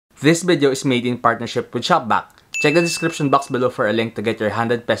This video is made in partnership with Shopback. Check the description box below for a link to get your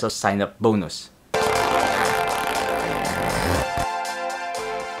 100 pesos sign-up bonus.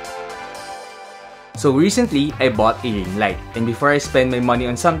 So recently, I bought a ring light, and before I spend my money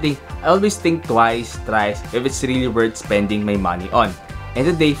on something, I always think twice, thrice if it's really worth spending my money on. And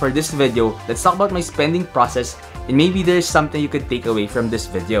today, for this video, let's talk about my spending process, and maybe there's something you could take away from this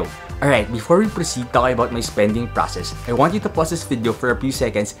video. Alright, before we proceed talking about my spending process, I want you to pause this video for a few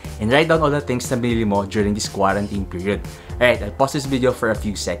seconds and write down all the things na binili mo during this quarantine period. Alright, I'll pause this video for a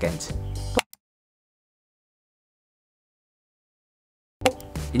few seconds.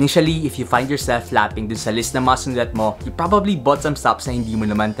 Initially, if you find yourself lapping dun sa list na mga sinulat mo, you probably bought some stuff na hindi mo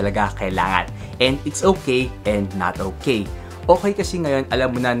naman talaga kailangan. And it's okay and not okay. Okay kasi ngayon,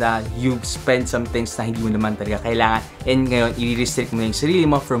 alam mo na you've spent some things na hindi mo naman talaga kailangan, and ngayon, i-restrict mo na yung sarili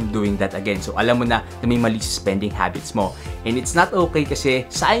mo from doing that again. So, alam mo na may mali sa spending habits mo. And it's not okay kasi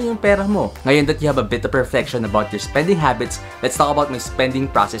sayang yung pera mo. Ngayon that you have a bit of reflection about your spending habits, let's talk about my spending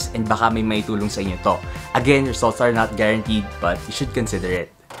process and baka may maitulong sa inyo to. Again, results are not guaranteed, but you should consider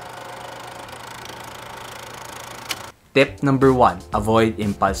it. Tip number 1, avoid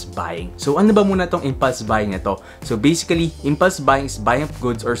impulse buying. So ano ba muna tong impulse buying na to? So basically, impulse buying is buying of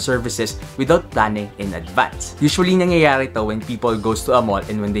goods or services without planning in advance. Usually nangyayari to when people goes to a mall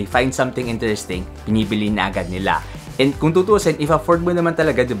and when they find something interesting, pinibili na agad nila. And kung tutuusin, if afford mo naman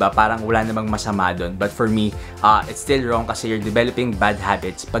talaga, diba, parang wala namang masama doon. But for me, it's still wrong kasi you're developing bad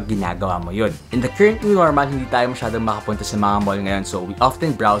habits pag ginagawa mo yun. In the current new normal, hindi tayo masyadong makapunta sa mga mall ngayon. So we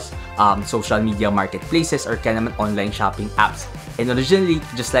often browse social media marketplaces or kaya naman online shopping apps. And originally,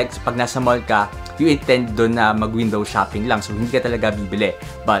 just like pag nasa mall ka, you intend doon na mag-window shopping lang. So hindi ka talaga bibili.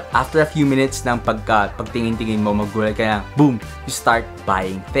 But after a few minutes ng pagtingin-tingin mo, magulat ka na, boom, you start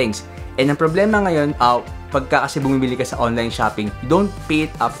buying things. And ang problema ngayon, pagka kasi bumibili ka sa online shopping, you don't pay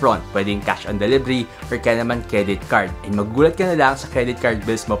it upfront. Pwedeng cash on delivery or kaya naman credit card. And magulat ka na lang sa credit card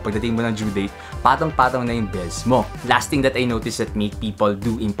bills mo pagdating mo ng due date, patong-patong na yung bills mo. Last thing that I noticed that make people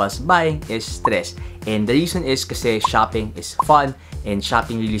do impulse buying is stress. And the reason is kasi shopping is fun and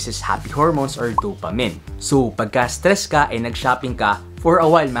shopping releases happy hormones or dopamine. So pagka stress ka and nag-shopping ka, for a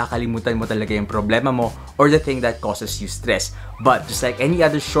while, makakalimutan mo talaga yung problema mo or the thing that causes you stress. But just like any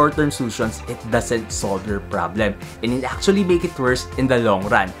other short-term solutions, it doesn't solve your problem. And it actually make it worse in the long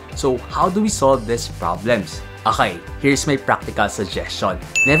run. So how do we solve these problems? Okay, here's my practical suggestion.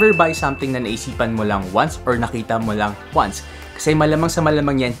 Never buy something na naisipan mo lang once or nakita mo lang once. Kasi malamang sa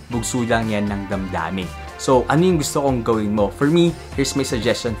malamang yan, bugso lang yan ng damdamin. So, ano yung gusto kong gawin mo? For me, here's my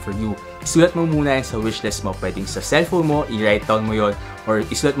suggestion for you. Isulat mo muna yan sa wishlist mo. Pwedeng sa cellphone mo, i-write down mo yon, or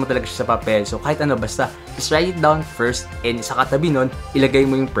isulat mo talaga siya sa papel. So, kahit ano, basta, just write it down first, and sa katabi nun, ilagay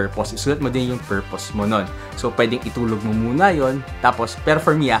mo yung purpose. Isulat mo din yung purpose mo nun. So, pwedeng itulog mo muna yon. Tapos, pero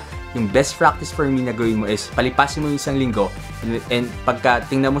for me, yung best practice for me na gawin mo is palipasin mo yung isang linggo, and pagka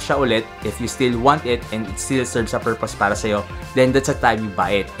tingnan mo siya ulit, if you still want it and it still serves a purpose para sa'yo, then that's the time you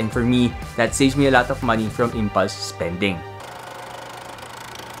buy it. And for me, that saves me a lot of money from impulse spending.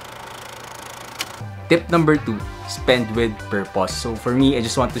 Tip number 2, spend with purpose. So for me, I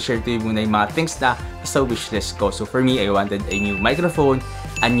just want to share to you muna yung mga things na sa wishlist ko. So for me, I wanted a new microphone,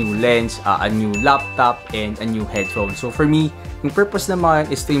 a new lens, a new laptop, and a new headphone. So for me, yung purpose naman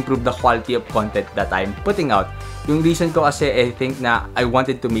is to improve the quality of content that I'm putting out. Yung reason ko kasi, I think na I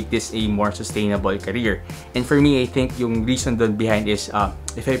wanted to make this a more sustainable career. And for me, I think yung reason doon behind is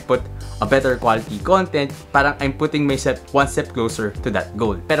if I put a better quality content, parang I'm putting myself one step closer to that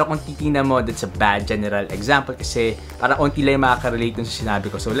goal. Pero kung titingnan mo, that's a bad general example kasi parang onti lang makaka-relate dun sa sinabi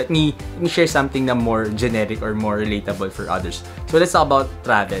ko. So let me share something na more generic or more relatable for others. So let's talk about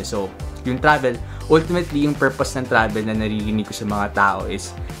travel. So yung travel, ultimately yung purpose ng travel na naririnig ko sa mga tao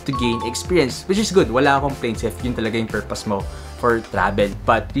is to gain experience, which is good. Wala akong complaints if yun talaga yung purpose mo for travel.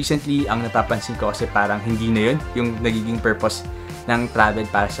 But recently, ang napapansin ko kasi parang hindi na yun yung nagiging purpose ng travel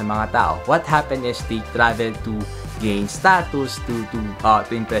para sa mga tao. What happened is they travel to gain status, to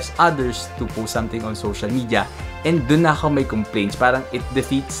impress others, to post something on social media. And dun na ako may complaints. Parang it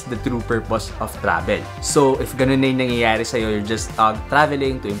defeats the true purpose of travel. So, if ganun na yung nangyayari sa'yo, you're just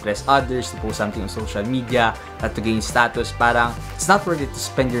traveling to impress others, to post something on social media, to gain status, parang it's not worth it to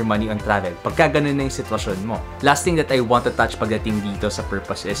spend your money on travel pagka ganun na yung sitwasyon mo. Last thing that I want to touch pagdating dito sa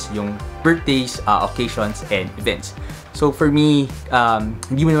purpose is yung birthdays, occasions, and events. So, for me,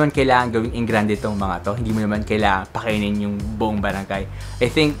 hindi mo naman kailangan gawing engrande itong mga to. Hindi mo naman kailangan pakainin yung buong barangay. I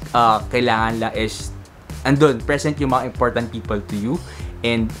think, kailangan lang is andun, present yung mga important people to you,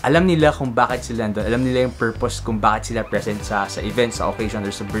 and alam nila kung bakit sila andun, alam nila yung purpose kung bakit sila present sa event, sa occasion, or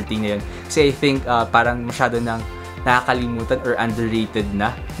sa birthday na yun. Kasi I think parang masyado nang nakakalimutan or underrated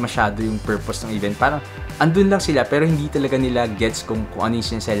na masyado yung purpose ng event. Parang andun lang sila pero hindi talaga nila gets kung ano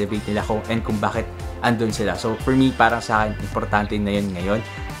yung celebrate nila and kung bakit andun sila. So for me, parang sa akin, importante na yun ngayon.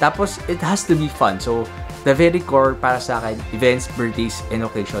 Tapos it has to be fun. So the very core para sa akin, events, birthdays, and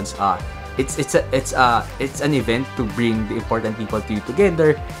occasions, it's an event to bring the important people to you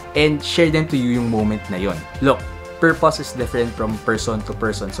together and share them to you yung moment na yon. Look, purpose is different from person to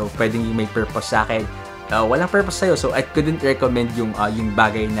person. So pwedeng yung may purpose sa akin, walang purpose sa'yo. So I couldn't recommend yung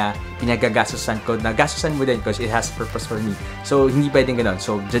bagay na pinagagastusan ko, na gastusan mo din because it has purpose for me. So hindi pwedeng ganun.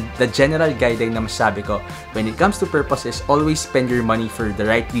 So the general guideline na masasabi ko when it comes to purpose is always spend your money for the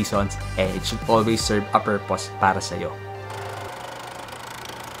right reasons and it should always serve a purpose para sa'yo.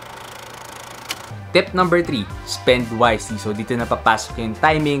 Tip number 3, spend wisely. So dito na papasok yung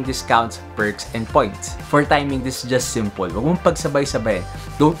timing, discounts, perks, and points. For timing, this is just simple. Huwag mong pagsabay-sabayin.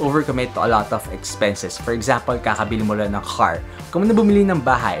 Don't overcommit to a lot of expenses. For example, kakabili mo lang ng car. Huwag ka muna bumili ng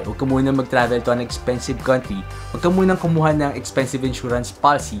bahay. Huwag ka muna mag-travel to an expensive country. Huwag ka muna kumuha ng expensive insurance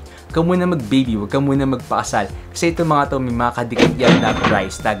policy. Huwag ka muna mag-baby. Huwag ka muna magpakasal. Kasi ito mga to, may mga kadikit yan na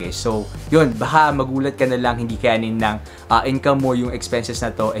price tag eh. So, yun, baka magulat ka na lang, hindi kayanin ng income mo yung expenses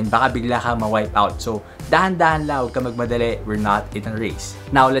na to and baka bigla ka ma-wipe out. So, dahan-dahan lang, huwag ka magmadali. We're not in a race.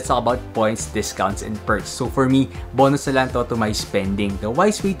 Now, let's talk about points, discounts, and perks. So, for me, bonus na lang to my spending. The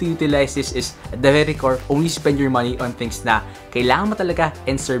wise way to utilize this is, at the very core, only spend your money on things na kailangan mo talaga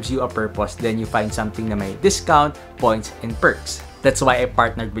and serves you a purpose. Then, you find something na may discount, points, and perks. That's why I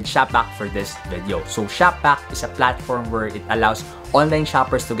partnered with Shopback for this video. So, Shopback is a platform where it allows online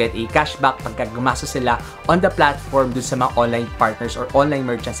shoppers to get a cashback pagka gumastos sila on the platform dun sa mga online partners or online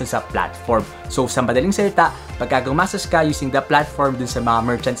merchants dun sa platform. So, sa madaling salita, pagka gumastos ka using the platform dun sa mga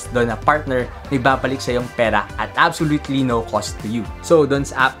merchants dun na partner, may babalik sa iyong pera at absolutely no cost to you. So, dun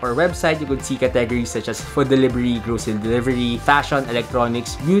sa app or website, you could see categories such as food delivery, grocery delivery, fashion,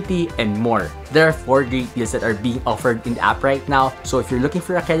 electronics, beauty, and more. There are 4 great deals that are being offered in the app right now. So, if you're looking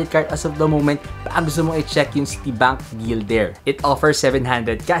for a credit card as of the moment, baka gusto mo i-check yung Citibank deal there. It offers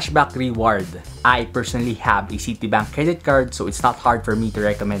 700 cashback reward. I personally have a Citibank credit card, so it's not hard for me to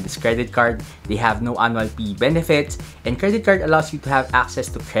recommend this credit card. They have no annual fee benefits, and credit card allows you to have access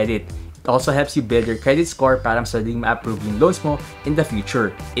to credit. It also helps you build your credit score para mas madaling ma-approve yung loans mo in the future.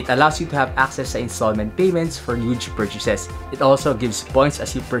 It allows you to have access sa installment payments for huge purchases. It also gives points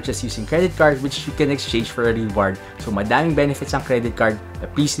as you purchase using credit card which you can exchange for a reward. So madaming benefits ang credit card.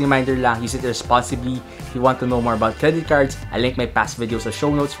 Please reminder lang, use it responsibly. If you want to know more about credit cards, I'll link my past videos sa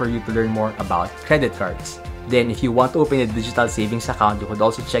show notes for you to learn more about credit cards. Then, if you want to open a digital savings account, you could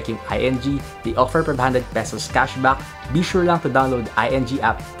also check yung ING. They offer 500 pesos cashback. Be sure lang to download the ING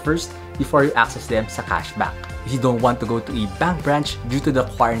app first before you access them sa cashback. If you don't want to go to a bank branch due to the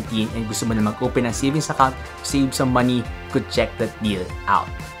quarantine and gusto mo na mag-open ng savings account to save some money, you could check that deal out.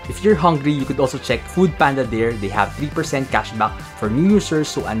 If you're hungry, you could also check Food Panda there. They have 3% cashback for new users,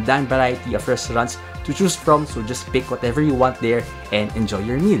 so andan variety of restaurants to choose from. So just pick whatever you want there and enjoy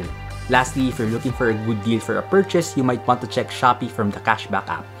your meal. Lastly, if you're looking for a good deal for a purchase, you might want to check Shopee from the Cashback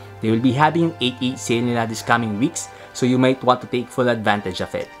app. They will be having 8/8 sale nila this coming weeks, so you might want to take full advantage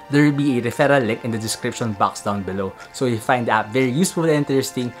of it. There will be a referral link in the description box down below, so if you find the app very useful and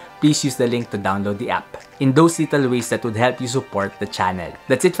interesting, please use the link to download the app. In those little ways that would help you support the channel.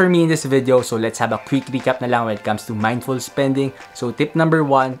 That's it for me in this video, so let's have a quick recap na lang when it comes to mindful spending. So tip number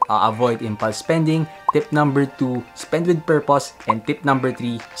 1, avoid impulse spending. Tip number 2, spend with purpose. And tip number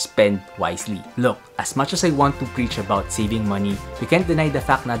 3, spend wisely. Look, as much as I want to preach about saving money, we can't deny the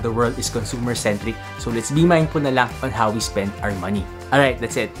fact that the world is consumer-centric, so let's be mindful na lang on how we spend our money. Alright,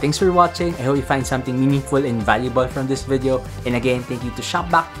 that's it. Thanks for watching. I hope you find something meaningful and valuable from this video. And again, thank you to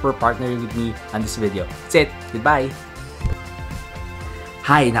Shopback for partnering with me on this video. That's it. Goodbye!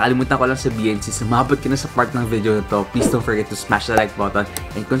 Hi! Nakalimutan ko lang sabihin, since umabot ka na sa part ng video na to, please don't forget to smash the like button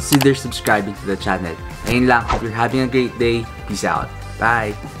and consider subscribing to the channel. Ayun lang, if you're having a great day, peace out.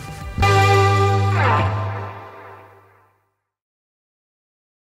 Bye!